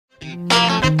All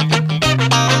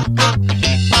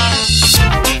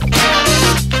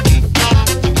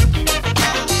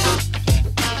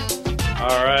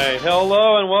right.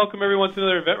 Hello and welcome everyone to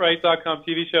another inventRight.com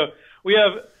TV show. We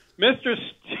have Mr.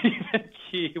 Stephen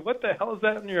Key. What the hell is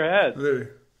that in your head?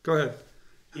 Go ahead.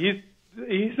 He's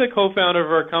the co-founder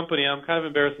of our company. I'm kind of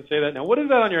embarrassed to say that now. What is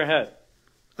that on your head?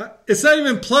 It's not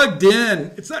even plugged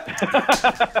in. It's not.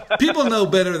 People know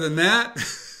better than that.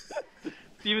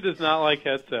 Steven does not like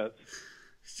headsets.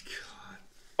 God.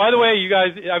 By the way, you guys,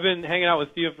 I've been hanging out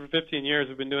with Steven for 15 years.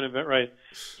 We've been doing InventRight.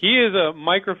 He is a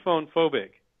microphone phobic.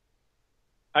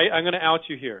 I'm going to out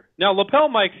you here. Now, lapel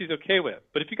mics he's okay with,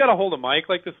 but if you got to hold a mic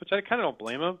like this, which I kind of don't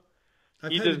blame him.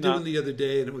 I've had to do one the other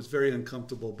day, and it was very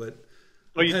uncomfortable. But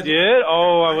oh, you did?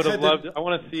 Oh, I would have loved it. I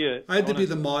want to see it. I had to be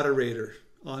the moderator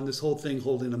on this whole thing,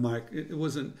 holding a mic. It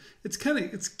wasn't. It's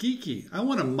geeky. I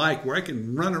want a mic where I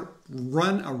can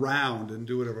run around and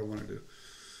do whatever I want to do.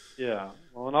 Yeah.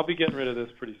 Well, and I'll be getting rid of this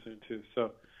pretty soon too.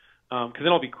 So, because then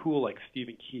I'll be cool like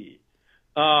Stephen Key.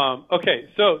 Okay.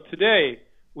 So today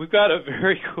we've got a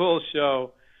very cool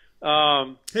show.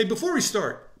 Hey, before we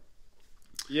start.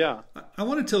 Yeah. I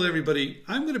want to tell everybody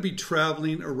I'm going to be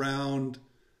traveling around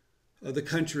the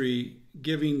country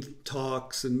giving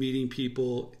talks and meeting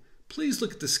people. Please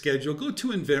look at the schedule. Go to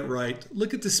InventRight.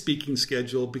 Look at the speaking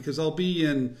schedule because I'll be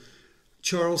in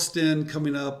Charleston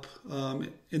coming up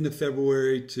in the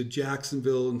February, to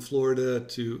Jacksonville in Florida,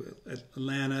 to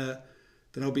Atlanta.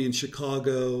 Then I'll be in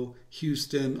Chicago,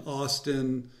 Houston,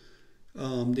 Austin,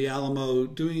 the Alamo,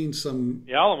 doing some...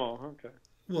 The Alamo, okay.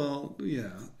 Well, yeah.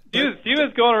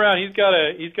 Steven's going around. He's got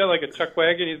like a chuck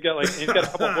wagon. He's got a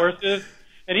couple horses.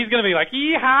 And he's going to be like,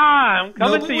 yeehaw, I'm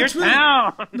coming to your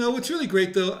town. No, what's really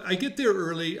great, though, I get there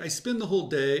early. I spend the whole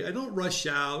day. I don't rush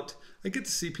out. I get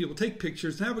to see people, take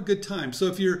pictures, and have a good time. So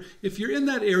if you're in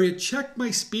that area, check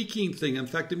my speaking thing. In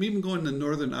fact, I'm even going to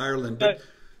Northern Ireland. But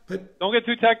don't get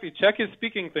too technical. Check his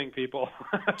speaking thing, people.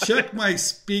 Check my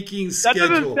speaking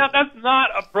schedule. That's not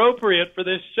appropriate for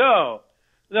this show.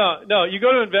 No, you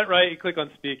go to InventRight, you click on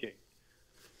speaking.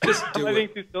 Just do it. Being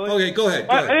too silly? Okay, go ahead.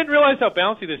 I didn't realize how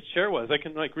bouncy this chair was. I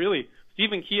can really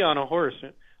Stephen Key on a horse.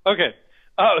 Okay,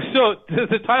 so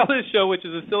the title of this show, which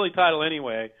is a silly title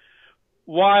anyway,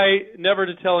 why never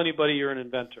to tell anybody you're an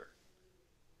inventor.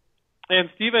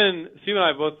 And Stephen and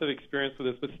I both have experience with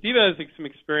this, but Stephen has some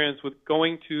experience with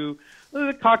going to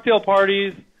cocktail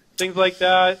parties, things like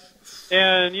that.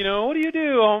 And, what do you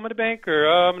do? Oh, I'm a banker.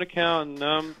 Oh, I'm an accountant.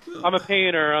 I'm a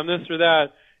painter. I'm this or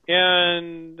that.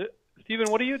 And, Stephen,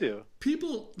 what do you do?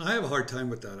 I have a hard time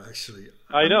with that, actually.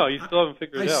 I know. You still haven't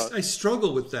figured it out. I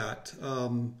struggle with that.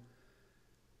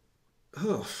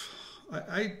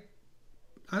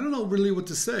 I don't know really what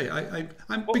to say.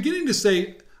 I'm beginning to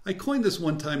say... I coined this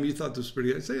one time. You thought this was pretty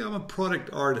good. I say I'm a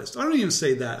product artist. I don't even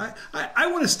say that. I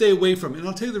want to stay away from it, and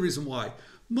I'll tell you the reason why.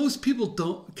 Most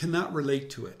people cannot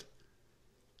relate to it.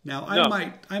 Now,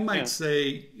 I might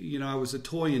say, I was a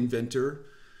toy inventor,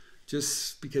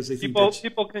 just because they think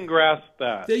people can grasp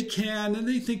that. They can, and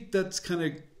they think that's kind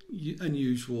of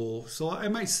unusual. So I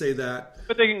might say that.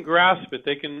 But they can grasp it.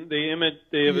 They image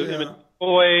a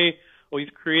toy. Oh, he's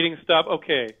creating stuff.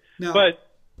 Okay, now, go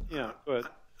ahead.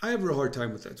 I have a real hard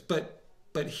time with that.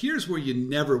 But here's where you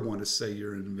never want to say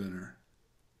you're an inventor.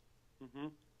 Mm-hmm.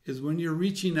 Is when you're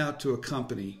reaching out to a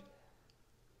company.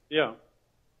 Yeah.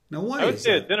 Now, why is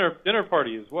that? I would say a dinner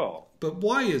party as well. But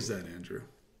why is that, Andrew?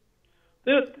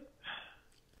 They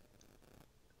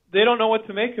don't know what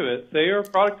to make of it. Say you're a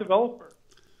product developer.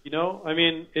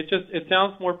 It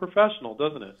sounds more professional,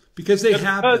 doesn't it? Because they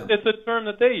have them. It's a term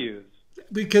that they use.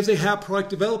 Because they have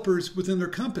product developers within their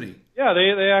company. Yeah,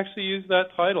 they actually use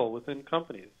that title within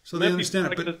companies. So they understand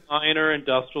it. Product designer,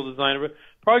 industrial designer,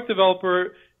 product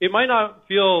developer. It might not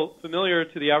feel familiar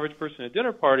to the average person at a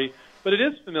dinner party, but it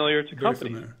is familiar to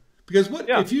companies. Familiar. Because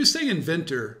if you say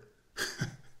inventor,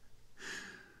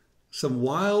 some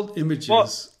wild images. Well,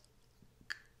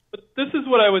 but this is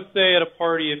what I would say at a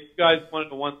party if you guys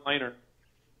wanted a one-liner.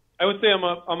 I would say I'm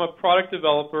a product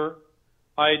developer.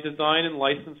 I design and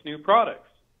license new products,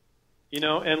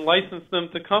 and license them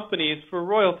to companies for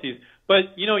royalties.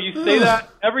 But, you say that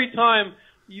every time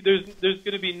there's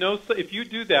going to be if you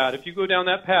do that, if you go down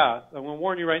that path, I'm going to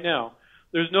warn you right now,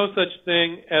 there's no such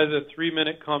thing as a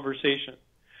 3-minute conversation.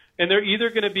 And they're either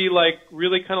going to be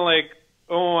really kind of like,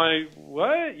 oh,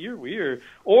 what? You're weird.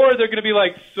 Or they're going to be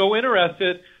so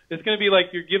interested, it's going to be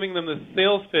like you're giving them the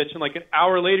sales pitch, and an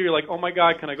hour later you're like, oh my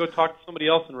God, can I go talk to somebody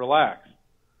else and relax?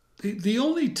 The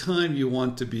only time you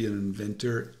want to be an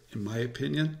inventor, in my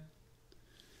opinion,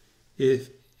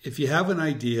 if you have an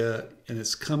idea and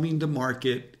it's coming to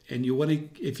market and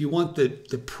if you want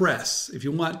the press, if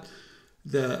you want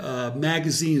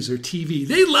magazines or TV.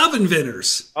 They love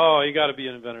inventors. Oh, you got to be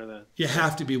an inventor then. You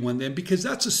have to be one then, because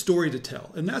that's a story to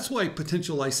tell. And that's why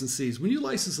potential licensees, when you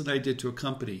license an idea to a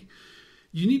company,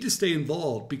 you need to stay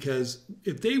involved, because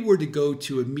if they were to go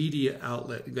to a media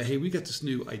outlet and go, hey, we got this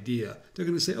new idea, they're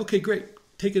going to say, okay, great,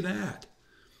 take an ad.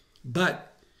 But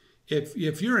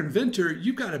if you're an inventor,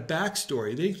 you've got a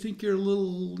backstory. They think you're a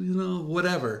little,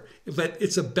 whatever. But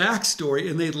it's a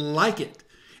backstory, and they like it.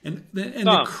 And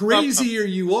the crazier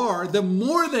you are, the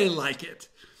more they like it.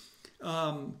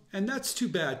 And that's too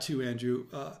bad, too, Andrew.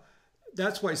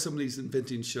 That's why some of these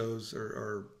inventing shows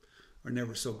are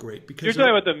never so great. Because you're talking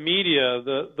about the media.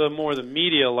 The more the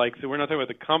media likes it. We're not talking about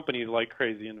the companies like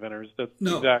crazy inventors. That's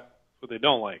exactly what they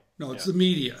don't like. No, it's the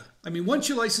media. I mean, once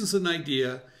you license an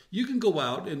idea, you can go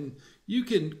out and you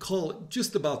can call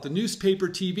just about the newspaper,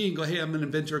 TV, and go, hey, I'm an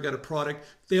inventor, I got a product.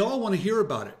 They all want to hear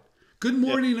about it. Good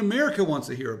Morning America wants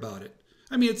to hear about it.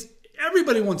 I mean,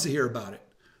 everybody wants to hear about it.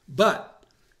 But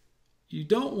you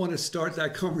don't want to start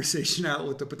that conversation out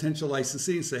with the potential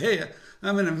licensee and say, hey,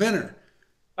 I'm an inventor.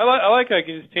 I like how you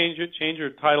can just change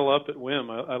your title up at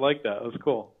whim. I like that. That's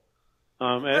cool.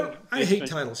 I hate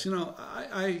titles. I'm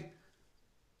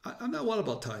not wild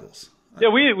about titles. Yeah,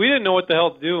 we didn't know what the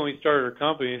hell to do when we started our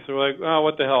company, so we're like, oh,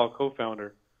 what the hell,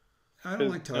 co-founder. I don't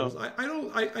like titles. I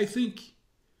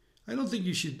don't think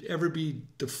you should ever be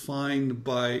defined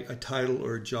by a title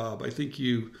or a job. I think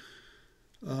I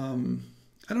don't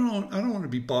want to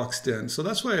be boxed in. So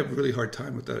that's why I have a really hard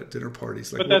time with that at dinner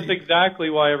parties. But that's exactly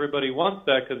why everybody wants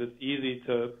that, because it's easy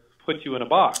to put you in a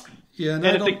box. Yeah, and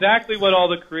it's exactly what all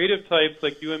the creative types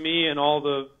like you and me and all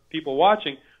the people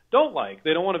watching don't like.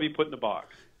 They don't want to be put in a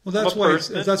box. Well, that's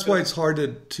why it's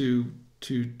hard to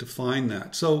define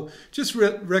that. So just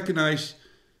recognize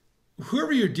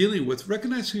whoever you're dealing with.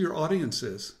 Recognize who your audience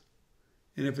is,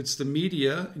 and if it's the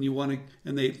media and you want to,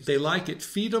 and they like it,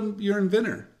 feed them your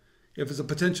inventor. If it's a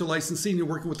potential licensee and you're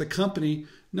working with a company,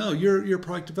 no, you're a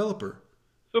product developer.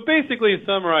 So basically, to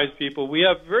summarize, people, we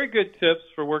have very good tips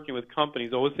for working with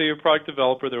companies. Always say you're a product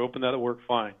developer; they're open that work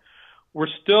fine. We're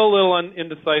still a little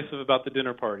indecisive about the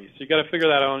dinner party, so you got to figure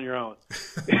that out on your own.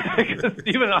 Because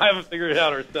Stephen and I haven't figured it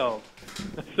out ourselves.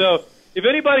 So if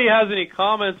anybody has any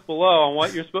comments below on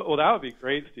what you're supposed, well, that would be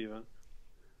great, Stephen.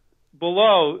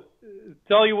 Below,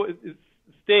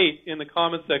 state in the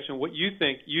comment section what you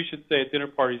think you should say at dinner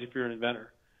parties if you're an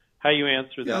inventor. How you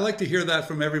answer that. Yeah, I like to hear that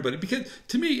from everybody, because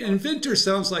to me, inventor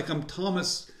sounds like I'm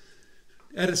Thomas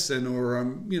Edison or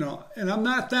and I'm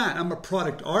not that. I'm a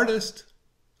product artist.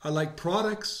 I like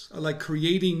products. I like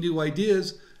creating new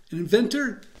ideas. An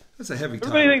inventor, that's a heavy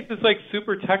title. Everybody thinks it's like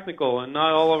super technical, and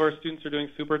not all of our students are doing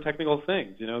super technical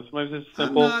things. Sometimes it's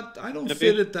simple. I don't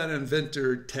fit at that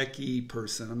inventor, techie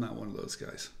person. I'm not one of those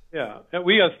guys. Yeah, and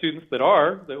we have students that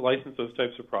license those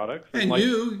types of products. And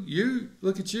you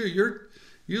look at you.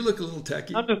 You look a little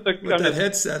techie. With that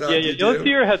headset on. Yeah. Let's see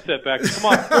your headset back. Come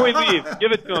on, before we leave,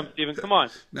 give it to him, Stephen. Come on.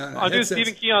 No, I'll do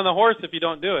Stephen Key on the horse if you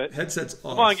don't do it. Headset's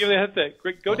off. Come on, give me the headset.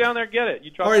 Go down there, get it.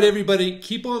 All right, everybody,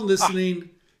 keep on listening.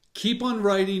 Keep on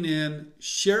writing in.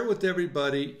 Share it with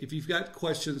everybody. If you've got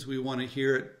questions, we want to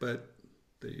hear it. But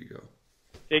there you go.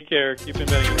 Take care. Keep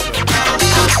inventing,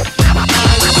 everybody.